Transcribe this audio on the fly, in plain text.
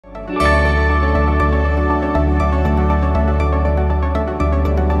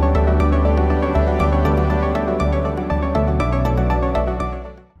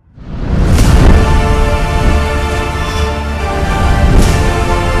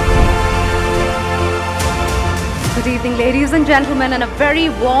evening, ladies and gentlemen, and a very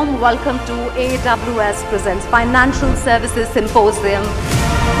warm welcome to AWS Presents Financial Services Symposium.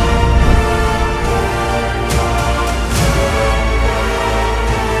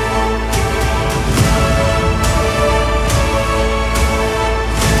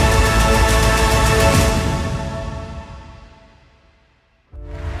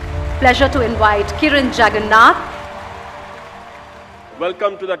 Pleasure to invite Kiran Jagannath.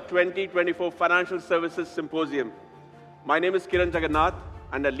 Welcome to the 2024 Financial Services Symposium. My name is Kiran Jagannath,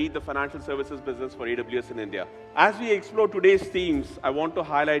 and I lead the financial services business for AWS in India. As we explore today's themes, I want to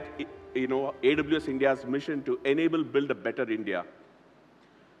highlight, AWS India's mission to enable, build a better India.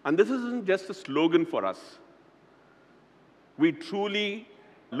 And this isn't just a slogan for us. We truly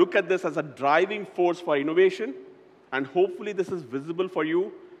look at this as a driving force for innovation, and hopefully this is visible for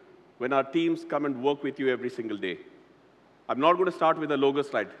you when our teams come and work with you every single day. I'm not going to start with a logo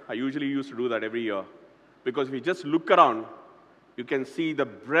slide. I usually used to do that every year. Because if you just look around, you can see the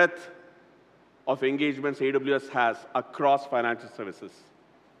breadth of engagements AWS has across financial services.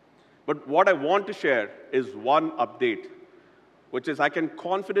 But what I want to share is one update, which is I can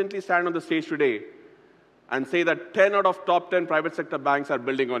confidently stand on the stage today and say that 10 out of top 10 private sector banks are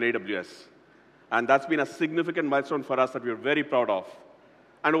building on AWS. And that's been a significant milestone for us that we're very proud of.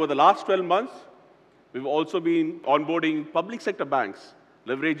 And over the last 12 months, we've also been onboarding public sector banks,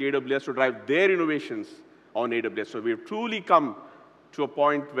 leverage AWS to drive their innovations on AWS. So we've truly come to a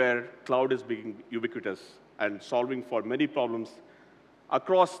point where cloud is being ubiquitous and solving for many problems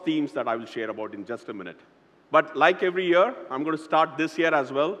across themes that I will share about in just a minute. But like every year, I'm going to start this year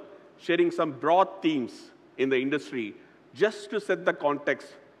as well, sharing some broad themes in the industry just to set the context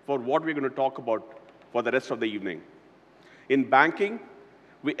for what we're going to talk about for the rest of the evening. In banking,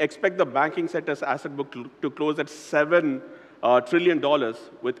 we expect the banking sector's asset book to close at $7 trillion,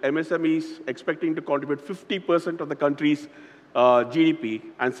 with MSMEs expecting to contribute 50% of the country's GDP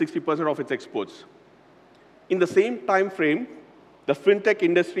and 60% of its exports. In the same time frame, the fintech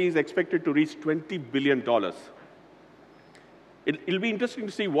industry is expected to reach $20 billion. It'll be interesting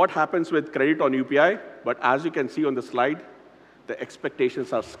to see what happens with credit on UPI, but as you can see on the slide, the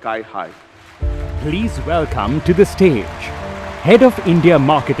expectations are sky high. Please welcome to the stage Head of India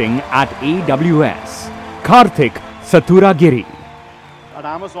Marketing at AWS, Karthik Saturagiri. At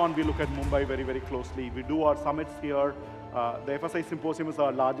Amazon, we look at Mumbai very, very closely. We do our summits here. The FSI Symposium is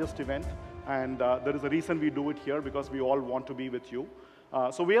our largest event, and there is a reason we do it here, because we all want to be with you.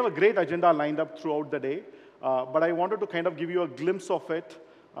 So we have a great agenda lined up throughout the day, but I wanted to kind of give you a glimpse of it,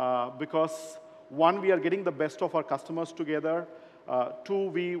 because one, we are getting the best of our customers together. Two,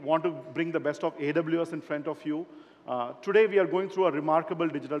 we want to bring the best of AWS in front of you. Today, we are going through a remarkable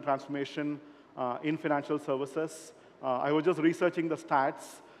digital transformation in financial services. I was just researching the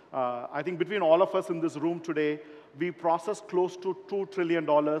stats. I think between all of us in this room today, we process close to $2 trillion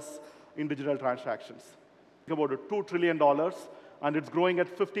in digital transactions. Think about it, $2 trillion, and it's growing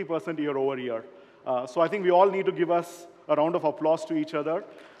at 50% year over year. So I think we all need to give us a round of applause to each other.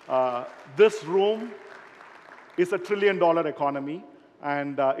 This room is a $1 trillion economy,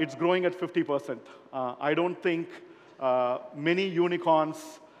 and it's growing at 50%. I don't think many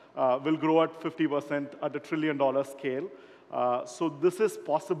unicorns will grow at 50% at a $1 trillion scale. So this is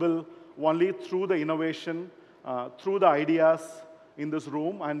possible only through the innovation, through the ideas in this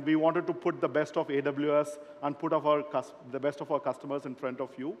room, and we wanted to put the best of AWS and put the best of our customers in front of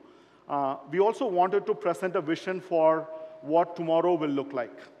you. We also wanted to present a vision for what tomorrow will look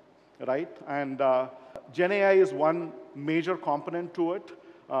like, right? And Gen AI is one major component to it,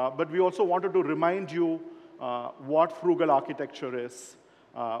 but we also wanted to remind you what frugal architecture is,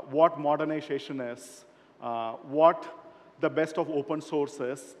 what modernization is, what the best of open source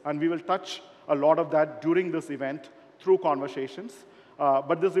is, and we will touch a lot of that during this event through conversations.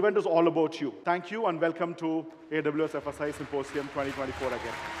 But this event is all about you. Thank you, and welcome to AWS FSI Symposium 2024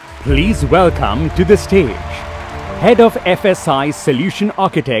 again. Please welcome to the stage Head of FSI Solution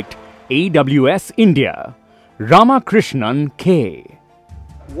Architect, AWS India, Ramakrishnan K.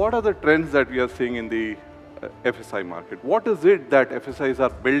 What are the trends that we are seeing in the FSI market? What is it that FSIs are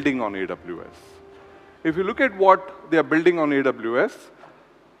building on AWS? If you look at what they are building on AWS,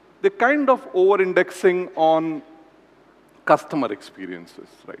 they're kind of over-indexing on customer experiences,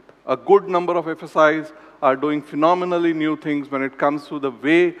 right? A good number of FSIs are doing phenomenally new things when it comes to the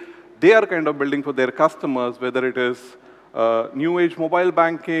way they are kind of building for their customers, whether it is new age mobile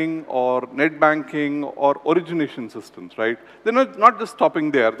banking or net banking or origination systems, right? They're not just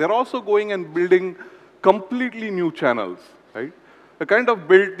stopping there. They're also going and building completely new channels, right? They kind of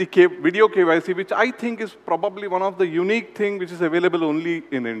built the video KYC, which I think is probably one of the unique things which is available only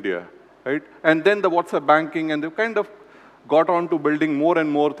in India. right? And then the WhatsApp banking, and they've kind of got on to building more and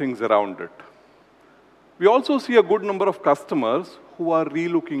more things around it. We also see a good number of customers who are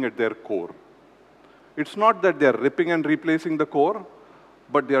relooking at their core. It's not that they're ripping and replacing the core,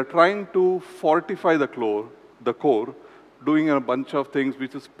 but they are trying to fortify the core, doing a bunch of things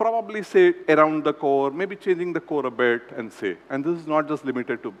which is probably, say, around the core, maybe changing the core a bit, and say. And this is not just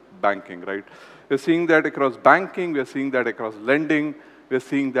limited to banking, right? We're seeing that across banking, we're seeing that across lending, we're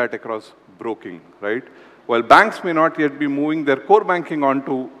seeing that across broking, right? While banks may not yet be moving their core banking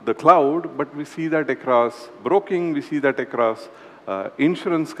onto the cloud, but we see that across broking, we see that across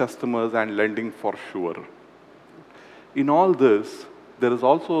insurance customers and lending for sure. In all this, there is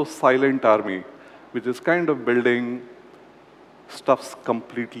also a silent army, which is kind of building stuff's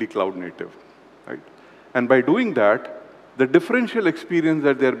completely cloud native, right? And by doing that, the differential experience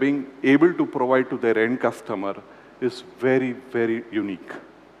that they're being able to provide to their end customer is very, very unique.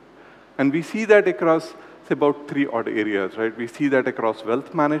 And we see that across, say, about 3 odd areas, right? We see that across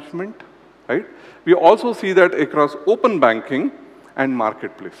wealth management, right? We also see that across open banking and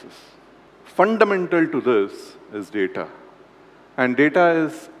marketplaces. Fundamental to this is data. And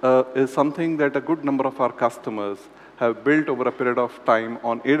data is something that a good number of our customers have built over a period of time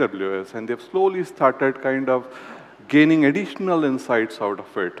on AWS, and they've slowly started kind of gaining additional insights out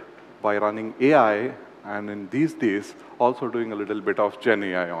of it by running AI, and in these days, also doing a little bit of Gen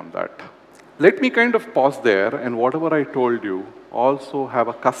AI on that. Let me kind of pause there, and whatever I told you, also have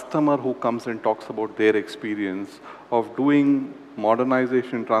a customer who comes and talks about their experience of doing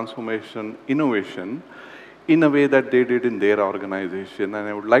modernization, transformation, innovation in a way that they did in their organization. And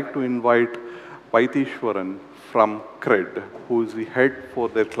I would like to invite Vaitishwaran from CRED, who is the head for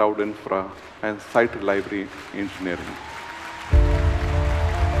their cloud infra and site reliability engineering.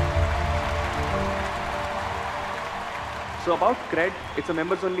 So about CRED, it's a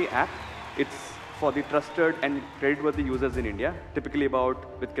members-only app. It's for the trusted and creditworthy users in India, typically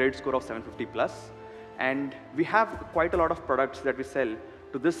with credit score of 750 plus. And we have quite a lot of products that we sell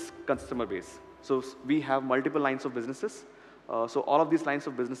to this customer base. So we have multiple lines of businesses. So all of these lines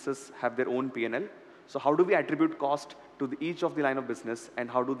of businesses have their own P&L. So how do we attribute cost to each of the line of business, and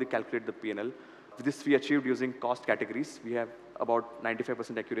how do they calculate the P&L? This we achieved using cost categories. We have about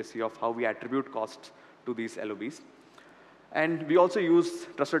 95% accuracy of how we attribute costs to these LOBs. And we also use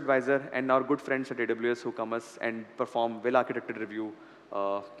Trusted Advisor and our good friends at AWS who come us and perform well-architected review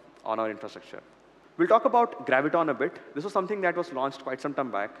on our infrastructure. We'll talk about Graviton a bit. This was something that was launched quite some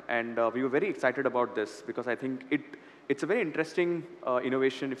time back, and we were very excited about this because I think it's a very interesting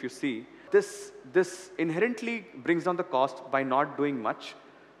innovation if you see. This inherently brings down the cost by not doing much.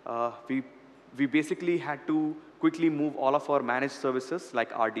 We basically had to quickly move all of our managed services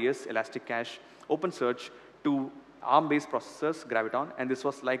like RDS, Elastic Cache, OpenSearch to ARM-based processors, Graviton, and this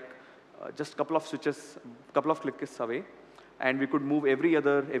was like just a couple of switches, couple of clicks away, and we could move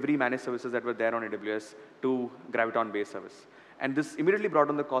every managed services that were there on AWS to Graviton-based service. And this immediately brought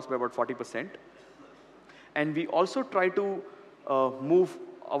down the cost by about 40%. And we also try to move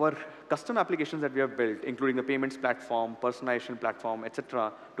our custom applications that we have built, including the payments platform, personalization platform,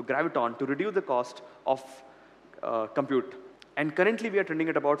 etc., to Graviton to reduce the cost of compute. And currently, we are trending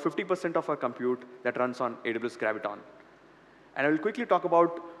at about 50% of our compute that runs on AWS Graviton. And I will quickly talk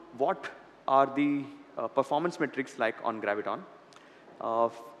about what are the performance metrics like on Graviton.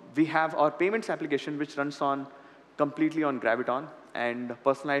 We have our payments application, which runs completely on Graviton, and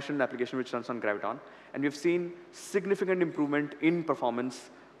personalization application, which runs on Graviton. And we've seen significant improvement in performance,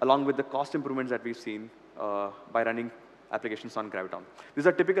 along with the cost improvements that we've seen by running applications on Graviton. These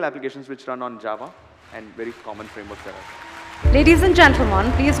are typical applications which run on Java and very common frameworks there. Ladies and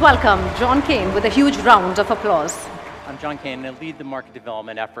gentlemen, please welcome John Kane with a huge round of applause. I'm John Kane, and I lead the market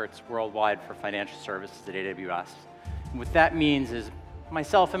development efforts worldwide for financial services at AWS. And what that means is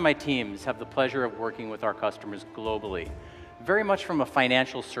myself and my teams have the pleasure of working with our customers globally, very much from a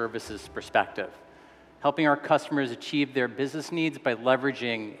financial services perspective, helping our customers achieve their business needs by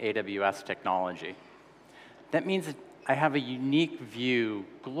leveraging AWS technology. That means that I have a unique view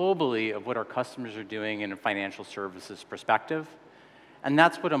globally of what our customers are doing in a financial services perspective, and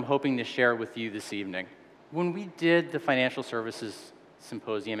that's what I'm hoping to share with you this evening. When we did the Financial Services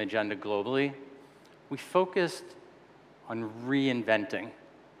Symposium agenda globally, we focused on reinventing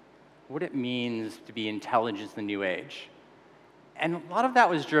what it means to be intelligent in the new age. And a lot of that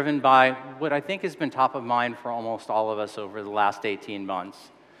was driven by what I think has been top of mind for almost all of us over the last 18 months,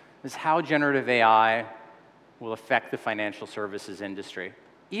 is how generative AI will affect the financial services industry.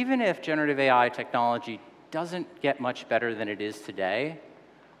 Even if generative AI technology doesn't get much better than it is today,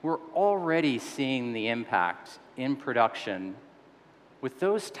 we're already seeing the impact in production with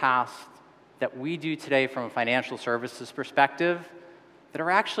those tasked that we do today from a financial services perspective that are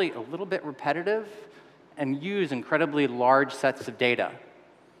actually a little bit repetitive and use incredibly large sets of data,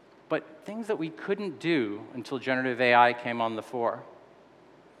 but things that we couldn't do until generative AI came on the fore.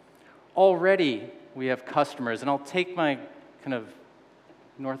 Already, we have customers, and I'll take my kind of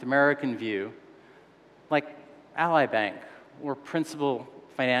North American view, like Ally Bank or Principal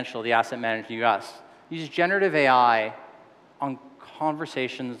Financial, the asset manager in the US, use generative AI on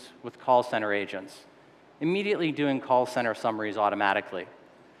conversations with call center agents, immediately doing call center summaries automatically.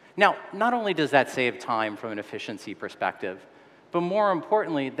 Now, not only does that save time from an efficiency perspective, but more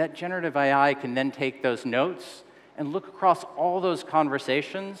importantly, that generative AI can then take those notes and look across all those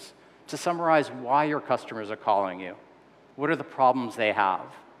conversations to summarize why your customers are calling you. What are the problems they have?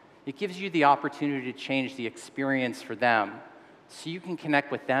 It gives you the opportunity to change the experience for them so you can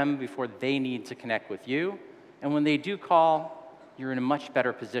connect with them before they need to connect with you. And when they do call, you're in a much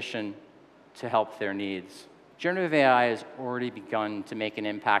better position to help their needs. Generative AI has already begun to make an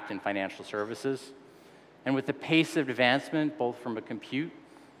impact in financial services. And with the pace of advancement, both from a compute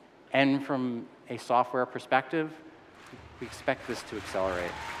and from a software perspective, we expect this to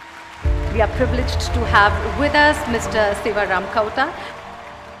accelerate. We are privileged to have with us Mr. Sivaram Kauta.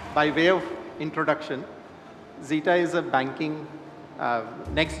 By way of introduction, Zeta is a banking,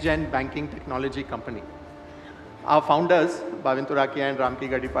 next-gen banking technology company. Our founders, Bhavin Turakia and Ramki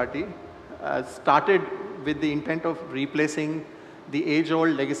Gadipati, started with the intent of replacing the age-old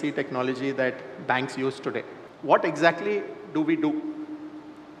legacy technology that banks use today. What exactly do we do?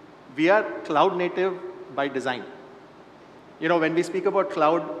 We are cloud native by design. You know, when we speak about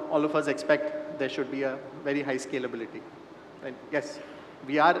cloud, all of us expect there should be a very high scalability. And yes,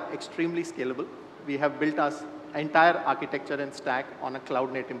 we are extremely scalable. We have built our entire architecture and stack on a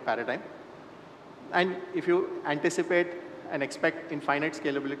cloud native paradigm. And if you anticipate and expect infinite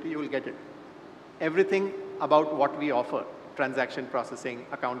scalability, you will get it. Everything about what we offer, transaction processing,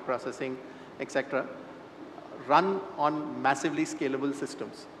 account processing, etc., run on massively scalable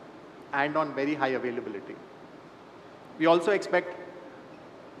systems and on very high availability. We also expect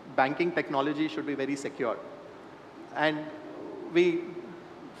banking technology should be very secure. And we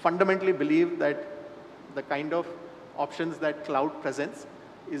fundamentally believe that the kind of options that cloud presents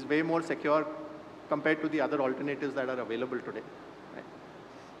is way more secure compared to the other alternatives that are available today. Right?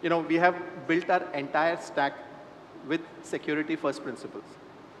 You know, we have built our entire stack with security first principles.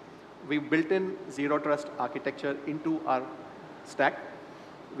 We built in zero trust architecture into our stack.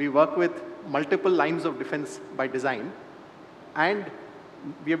 We work with multiple lines of defense by design, and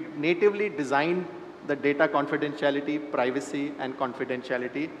we have natively designed the data confidentiality, privacy, and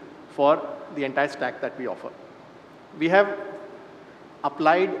confidentiality for the entire stack that we offer. We have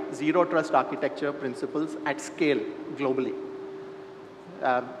applied zero trust architecture principles at scale globally.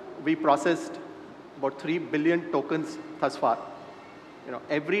 We processed about 3 billion tokens thus far. You know,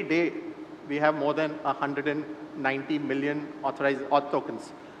 every day we have more than 190 million authorized auth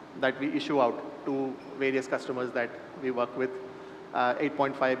tokens that we issue out to various customers that we work with,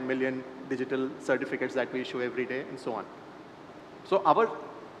 8.5 million digital certificates that we issue every day, and so on. So our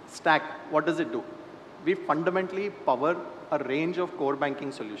stack, what does it do? We fundamentally power a range of core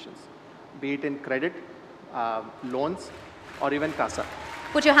banking solutions, be it in credit, loans, or even CASA.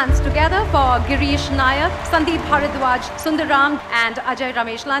 Put your hands together for Girish Nayak, Sandeep Bharadwaj, Sundaram, and Ajay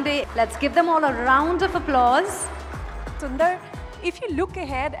Ramesh Lande. Let's give them all a round of applause. Sundar, if you look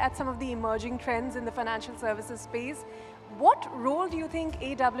ahead at some of the emerging trends in the financial services space, what role do you think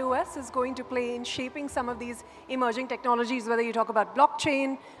AWS is going to play in shaping some of these emerging technologies, whether you talk about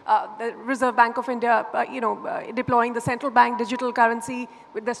blockchain, the Reserve Bank of India, deploying the central bank digital currency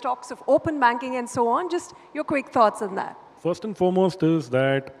with the stocks of open banking and so on? Just your quick thoughts on that. First and foremost is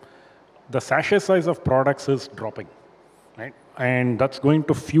that the sachet size of products is dropping, right? And that's going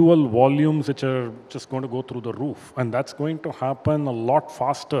to fuel volumes which are just going to go through the roof. And that's going to happen a lot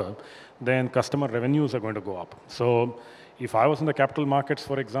faster than customer revenues are going to go up. So if I was in the capital markets,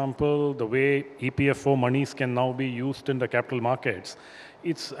 for example, the way EPFO monies can now be used in the capital markets,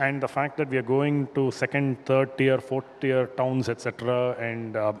 and the fact that we are going to second, third tier, fourth tier towns, etc.,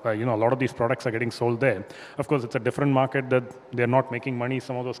 and a lot of these products are getting sold there. Of course, it's a different market that they're not making money.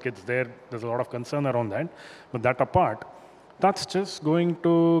 Some of those kids there's a lot of concern around that. But that apart, that's just going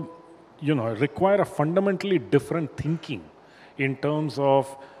to, require a fundamentally different thinking in terms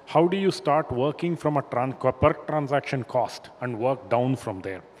of how do you start working from a per transaction cost and work down from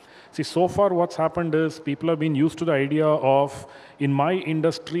there. See, so far what's happened is people have been used to the idea of, in my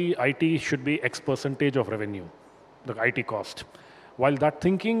industry, IT should be X percentage of revenue, the IT cost. While that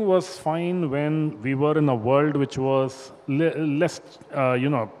thinking was fine when we were in a world which was less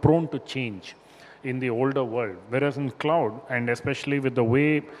prone to change in the older world, whereas in cloud, and especially with the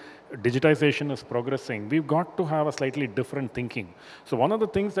way digitization is progressing, we've got to have a slightly different thinking. So one of the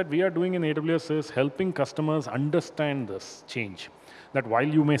things that we are doing in AWS is helping customers understand this change. That while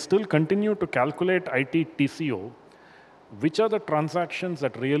you may still continue to calculate IT TCO, which are the transactions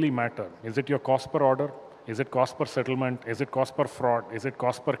that really matter? Is it your cost per order? Is it cost per settlement? Is it cost per fraud? Is it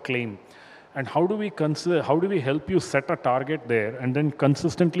cost per claim? And how do we help you set a target there and then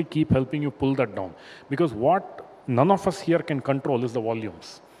consistently keep helping you pull that down? Because what none of us here can control is the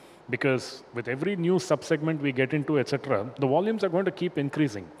volumes. Because with every new subsegment we get into, etc., the volumes are going to keep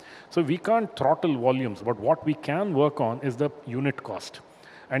increasing. So we can't throttle volumes, but what we can work on is the unit cost.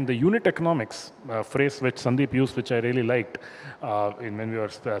 And the unit economics phrase which Sandeep used, which I really liked when we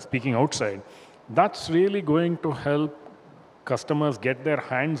were speaking outside, that's really going to help customers get their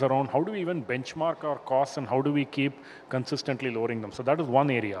hands around how do we even benchmark our costs and how do we keep consistently lowering them. So that is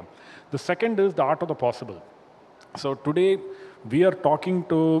one area. The second is the art of the possible. So today, we are talking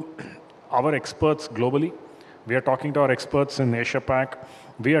to our experts globally. We are talking to our experts in Asia-Pac.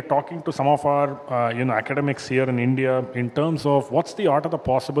 We are talking to some of our academics here in India in terms of what's the art of the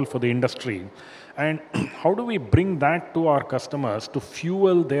possible for the industry and how do we bring that to our customers to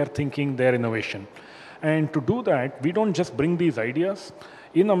fuel their thinking, their innovation. And to do that, we don't just bring these ideas.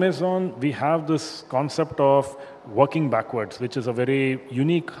 In Amazon, we have this concept of working backwards, which is a very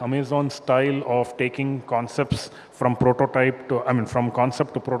unique Amazon style of taking concepts from from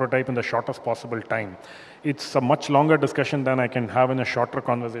concept to prototype in the shortest possible time. It's a much longer discussion than I can have in a shorter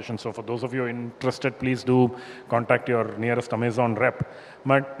conversation. So for those of you interested, please do contact your nearest Amazon rep.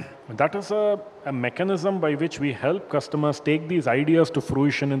 But that is a mechanism by which we help customers take these ideas to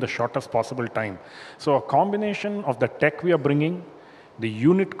fruition in the shortest possible time. So a combination of the tech we are bringing, the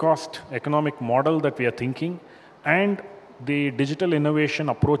unit cost economic model that we are thinking, and the digital innovation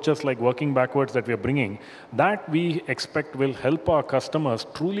approaches like working backwards that we are bringing, that we expect will help our customers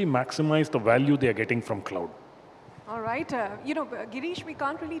truly maximize the value they are getting from cloud. All right. Girish, we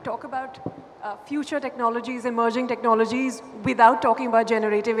can't really talk about future technologies, emerging technologies without talking about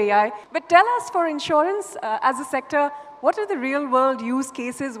generative AI. But tell us, for insurance as a sector, what are the real world use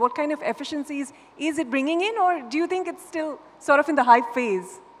cases? What kind of efficiencies is it bringing in? Or do you think it's still sort of in the hype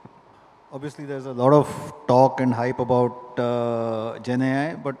phase? Obviously, there's a lot of talk and hype about Gen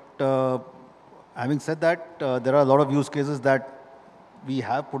AI, but having said that, there are a lot of use cases that we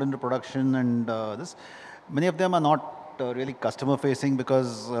have put into production, and many of them are not really customer-facing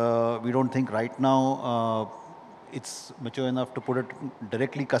because we don't think right now it's mature enough to put it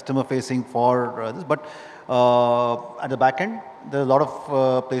directly customer-facing for this. But at the back end, there are a lot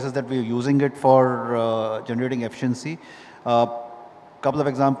of places that we're using it for generating efficiency. Couple of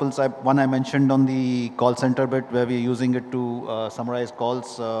examples. One I mentioned on the call center bit where we're using it to summarize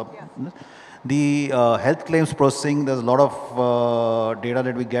calls. The health claims processing, there's a lot of data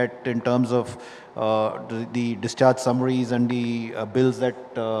that we get in terms of the discharge summaries and the bills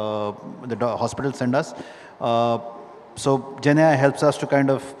that the hospitals send us. So Gen AI helps us to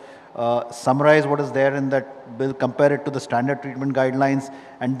kind of summarize what is there in that bill, compare it to the standard treatment guidelines,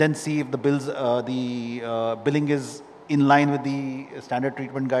 and then see if the billing is in line with the standard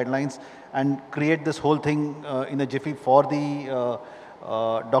treatment guidelines, and create this whole thing in a jiffy for the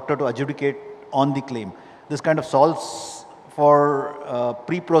doctor to adjudicate on the claim. This kind of solves for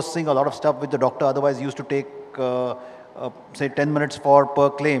pre-processing a lot of stuff which the doctor otherwise used to take, say 10 minutes per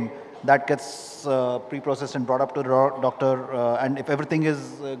claim. That gets pre-processed and brought up to the doctor, and if everything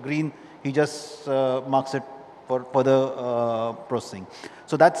is green, he just marks it for the processing.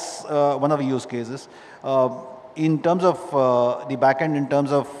 So that's one of the use cases. In terms of the backend, in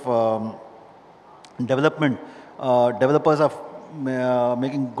terms of development, developers are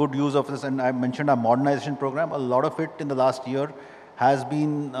making good use of this, and I mentioned our modernization program. A lot of it in the last year has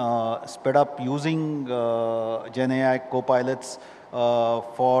been sped up using Gen AI co-pilots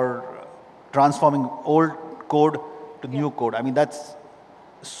for transforming old code to new code. I mean, that's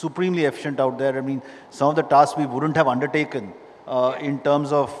supremely efficient out there. I mean, some of the tasks we wouldn't have undertaken in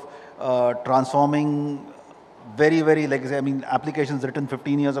terms of transforming very, very legacy, applications written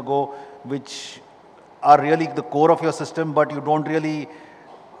 15 years ago, which are really the core of your system, but you don't really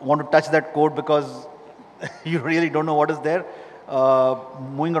want to touch that code because you really don't know what is there.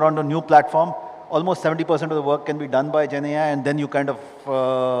 Moving around a new platform, almost 70% of the work can be done by Gen AI, and then you kind of,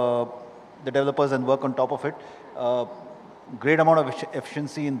 the developers and work on top of it. Great amount of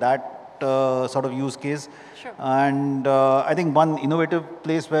efficiency in that sort of use case. Sure. And I think one innovative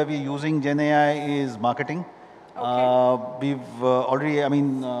place where we're using Gen AI is marketing. We've already,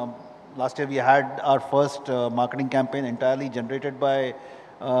 last year we had our first marketing campaign entirely generated by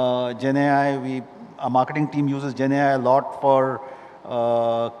GenAI. Our marketing team uses GenAI a lot for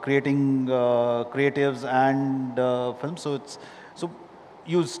creating creatives and films. So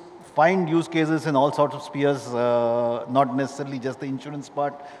you find use cases in all sorts of spheres, not necessarily just the insurance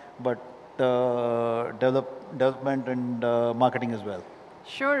part, but development and marketing as well.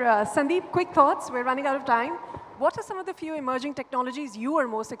 Sure. Sandeep, quick thoughts. We're running out of time. What are some of the few emerging technologies you are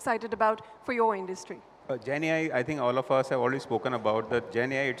most excited about for your industry? GenAI, I think all of us have already spoken about that.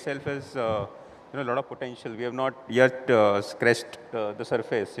 GenAI itself has a lot of potential. We have not yet scratched the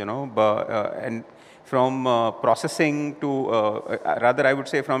surface, and from processing to, rather I would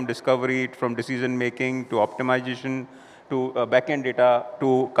say from discovery, from decision making to optimization to backend data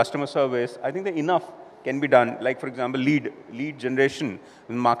to customer service, I think that enough can be done. Like for example, lead generation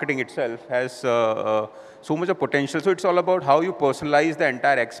in marketing itself has so much of potential. So it's all about how you personalize the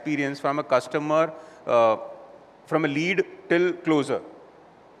entire experience from a customer, from a lead till closer,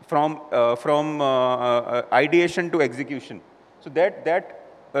 from ideation to execution. So that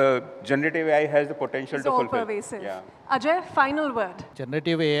generative AI has the potential it's to all fulfill. Pervasive. Yeah. Ajay, final word.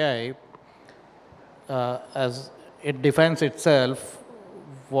 Generative AI, as it defines itself,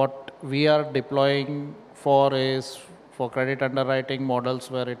 what we are deploying for is for credit underwriting models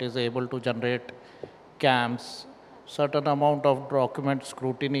where it is able to generate CAMs, certain amount of document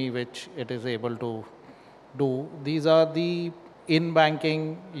scrutiny which it is able to do. These are the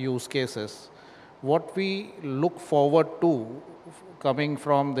in-banking use cases. What we look forward to coming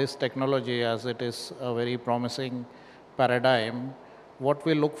from this technology, as it is a very promising paradigm, what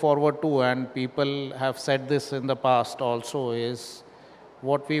we look forward to, and people have said this in the past also, is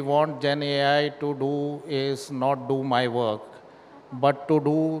what we want Gen AI to do is not do my work, but to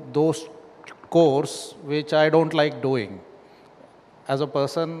do those cores which I don't like doing. As a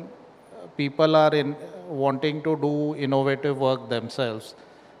person, people are wanting to do innovative work themselves.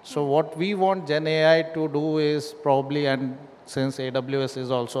 So what we want Gen AI to do is probably, and since AWS is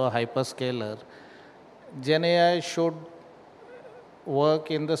also a hyperscaler, Gen AI should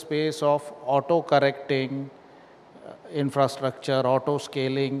work in the space of auto-correcting infrastructure,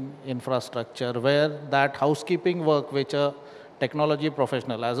 auto-scaling infrastructure, where that housekeeping work which a technology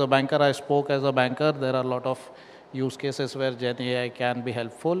professional, as a banker, I spoke as a banker, there are a lot of use cases where Gen AI can be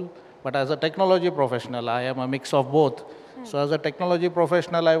helpful, but as a technology professional, I am a mix of both. So as a technology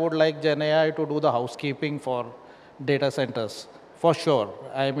professional, I would like Gen AI to do the housekeeping for data centers, for sure.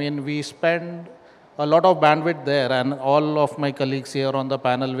 I mean, we spend a lot of bandwidth there, and all of my colleagues here on the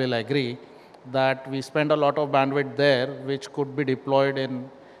panel will agree that we spend a lot of bandwidth there, which could be deployed in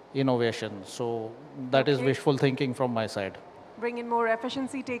innovation. So that is wishful thinking from my side. Bring in more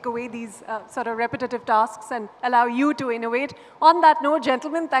efficiency, take away these sort of repetitive tasks and allow you to innovate. On that note,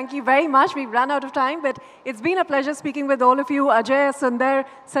 gentlemen, thank you very much. We've run out of time, but it's been a pleasure speaking with all of you. Ajay, Sundar,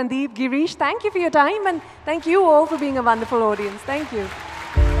 Sandeep, Girish, thank you for your time, and thank you all for being a wonderful audience. Thank you.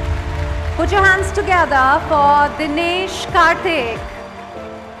 Put your hands together for Dinesh Karthik.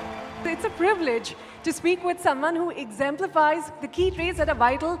 It's a privilege to speak with someone who exemplifies the key traits that are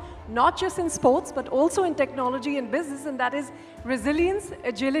vital, not just in sports, but also in technology and business, and that is resilience,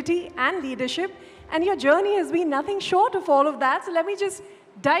 agility, and leadership. And your journey has been nothing short of all of that. So let me just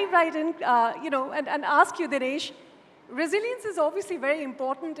dive right in, and ask you, Dinesh, resilience is obviously very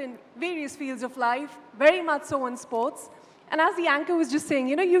important in various fields of life, very much so in sports. And as the anchor was just saying,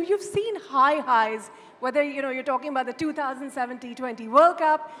 you've seen high highs, whether you're talking about the 2007 T20 World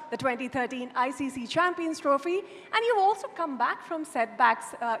Cup, the 2013 ICC Champions Trophy, and you've also come back from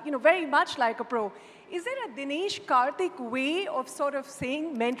setbacks, very much like a pro. Is there a Dinesh Karthik way of sort of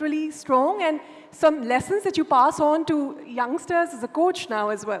saying mentally strong, and some lessons that you pass on to youngsters as a coach now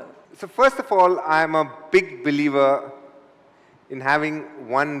as well? So first of all, I'm a big believer in having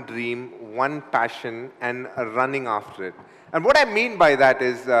one dream, one passion, and running after it. And what I mean by that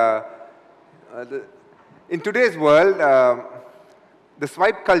is, in today's world, the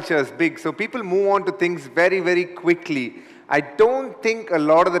swipe culture is big, so people move on to things very, very quickly. I don't think a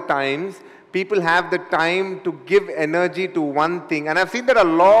lot of the times people have the time to give energy to one thing. And I've seen that a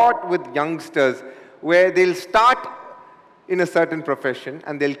lot with youngsters, where they'll start in a certain profession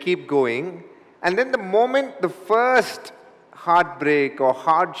and they'll keep going. And then the moment the first heartbreak or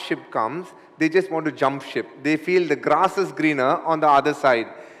hardship comes, they just want to jump ship. They feel the grass is greener on the other side.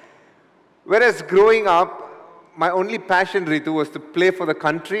 Whereas growing up, my only passion, Ritu, was to play for the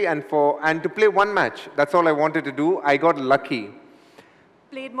country and to play one match. That's all I wanted to do. I got lucky.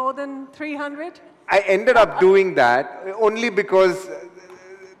 Played more than 300? I ended up doing that only because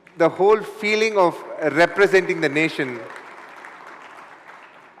the whole feeling of representing the nation.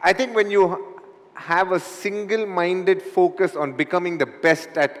 I think when you have a single-minded focus on becoming the best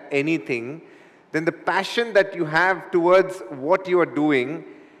at anything, then the passion that you have towards what you are doing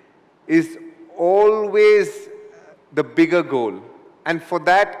is always the bigger goal. And for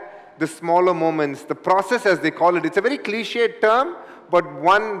that, the smaller moments, the process as they call it, it's a very cliched term, but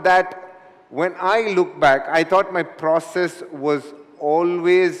one that when I look back, I thought my process was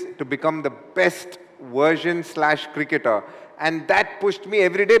always to become the best version / cricketer. And that pushed me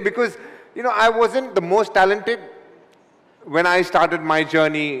every day because, you know, I wasn't the most talented. When I started my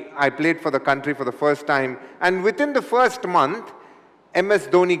journey, I played for the country for the first time. And within the first month, MS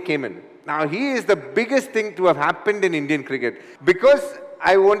Dhoni came in. Now, he is the biggest thing to have happened in Indian cricket. Because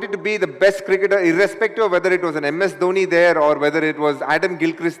I wanted to be the best cricketer, irrespective of whether it was an MS Dhoni there or whether it was Adam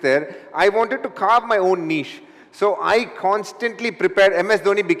Gilchrist there, I wanted to carve my own niche. So I constantly prepared. MS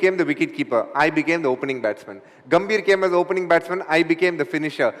Dhoni became the wicketkeeper. I became the opening batsman. Gambhir came as the opening batsman. I became the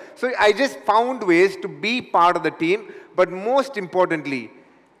finisher. So I just found ways to be part of the team. But most importantly,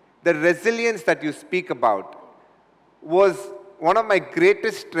 the resilience that you speak about was one of my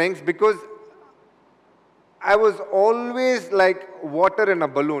greatest strengths because I was always like water in a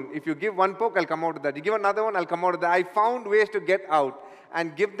balloon. If you give one poke, I'll come out of that. You give another one, I'll come out of that. I found ways to get out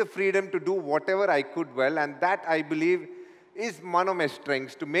and give the freedom to do whatever I could well. And that, I believe, is one of my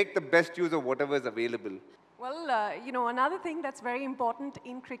strengths, to make the best use of whatever is available. Well, you know, another thing that's very important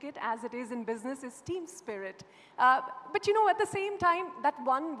in cricket, as it is in business, is team spirit. But, you know, at the same time, that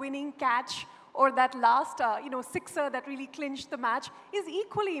one winning catch or that last, you know, sixer that really clinched the match is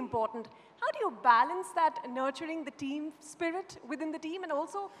equally important. How do you balance that, nurturing the team spirit within the team and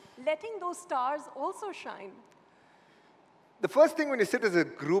also letting those stars also shine? The first thing when you sit as a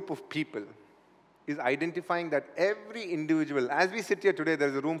group of people is identifying that every individual, as we sit here today, there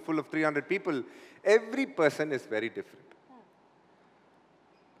is a room full of 300 people, every person is very different.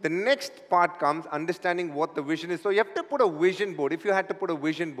 The next part comes understanding what the vision is. So you have to put a vision board. If you had to put a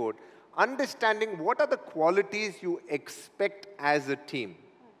vision board, understanding what are the qualities you expect as a team,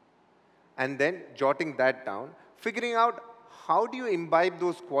 and then jotting that down, figuring out how do you imbibe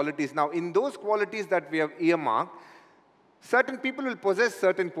those qualities. Now, in those qualities that we have earmarked, certain people will possess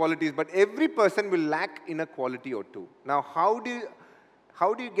certain qualities, but every person will lack in a quality or two. Now, how do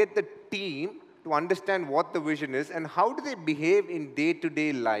you get the team to understand what the vision is, and how do they behave in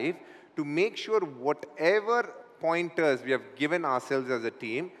day-to-day life to make sure whatever pointers we have given ourselves as a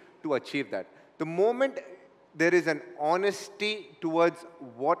team to achieve that? The moment there is an honesty towards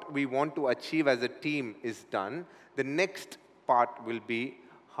what we want to achieve as a team is done, the next part will be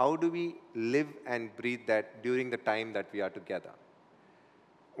how do we live and breathe that during the time that we are together.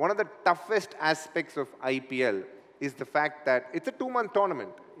 One of the toughest aspects of IPL is the fact that it's a 2-month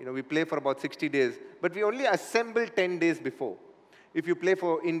tournament. You know, we play for about 60 days, but we only assemble 10 days before. If you play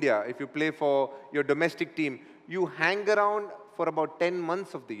for India, if you play for your domestic team, you hang around for about 10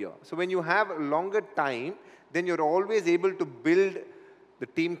 months of the year. So when you have longer time, then you're always able to build the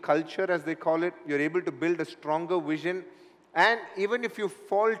team culture, as they call it. You're able to build a stronger vision. And even if you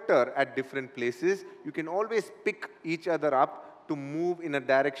falter at different places, you can always pick each other up to move in a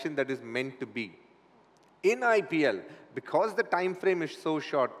direction that is meant to be. In IPL, because the time frame is so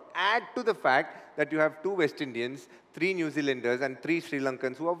short, add to the fact that you have 2 West Indians, 3 New Zealanders, and 3 Sri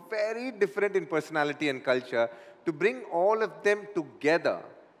Lankans who are very different in personality and culture, to bring all of them together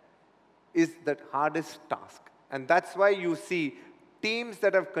is the hardest task. And that's why you see teams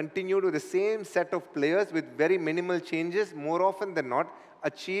that have continued with the same set of players with very minimal changes, more often than not,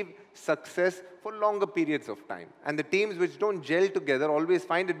 achieve success for longer periods of time. And the teams which don't gel together always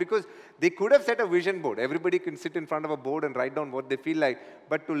find it, because they could have set a vision board. Everybody can sit in front of a board and write down what they feel like.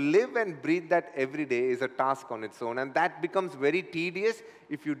 But to live and breathe that every day is a task on its own. And that becomes very tedious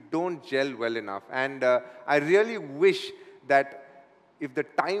if you don't gel well enough. And I really wish that if the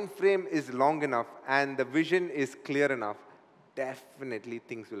time frame is long enough and the vision is clear enough, definitely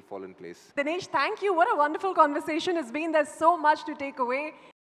things will fall in place. Dinesh, thank you. What a wonderful conversation it's been. There's so much to take away.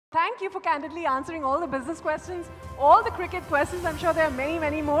 Thank you for candidly answering all the business questions, all the cricket questions. I'm sure there are many,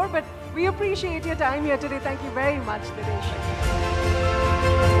 many more, but we appreciate your time here today. Thank you very much, Dinesh.